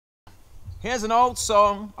Here's an old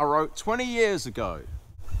song I wrote 20 years ago.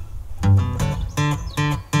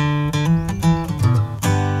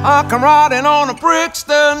 I come riding on a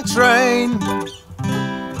Brixton train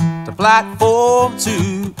to platform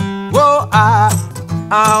 2. Whoa,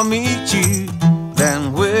 I'll meet you,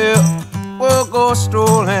 then we'll go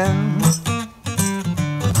strolling.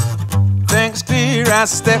 Things clear as I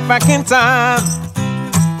step back in time.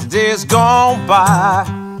 Today's gone by.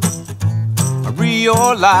 I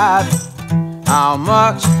realize how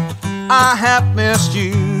much I have missed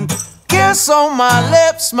you. Kiss on my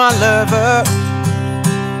lips, my lover.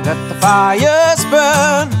 Let the fires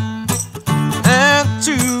burn, and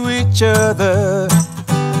to each other.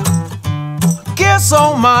 Kiss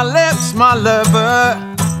on my lips, my lover.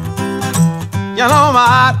 You know my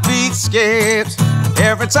heartbeat skips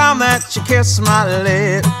every time that you kiss my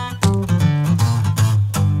lips.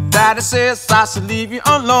 Daddy says I should leave you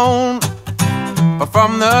alone, but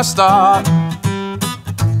from the start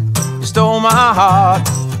you stole my heart.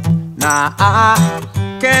 Now I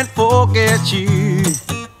can't forget you.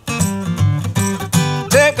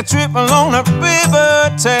 Take a trip along the River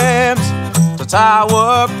Thames to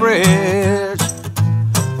Tower Bridge,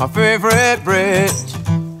 my favorite bridge,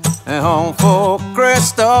 and home for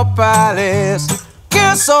Crystal Palace.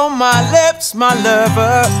 Kiss on my lips, my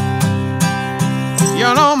lover.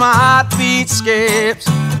 You know my heartbeat skips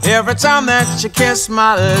every time that you kiss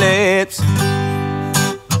my lips.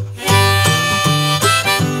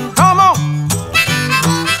 Come on.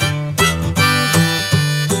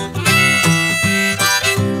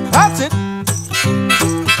 That's it.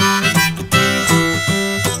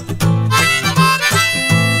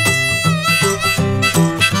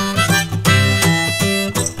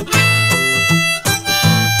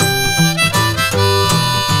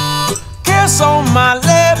 Kiss on my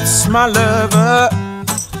lips, my lover.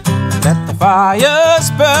 Let the fires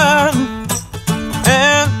burn,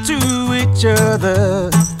 and to each other.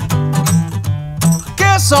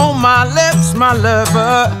 Kiss on my lips, my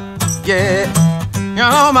lover. Yeah, you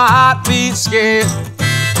know my heartbeat scared.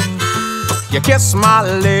 You kiss my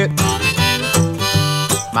lips,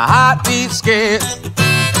 my heartbeat scared.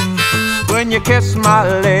 When you kiss my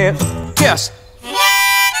lips, kiss.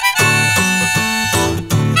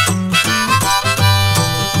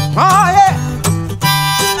 Oh yeah.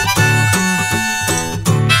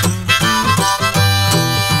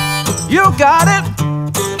 You got it.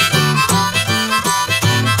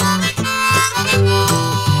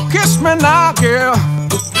 Kiss me now, girl.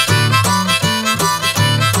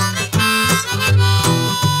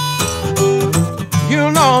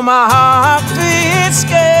 You know my heartbeat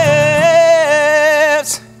skips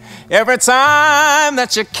every time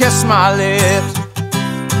that you kiss my lips.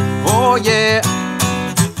 Oh yeah.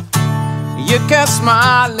 You kiss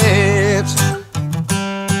my lips.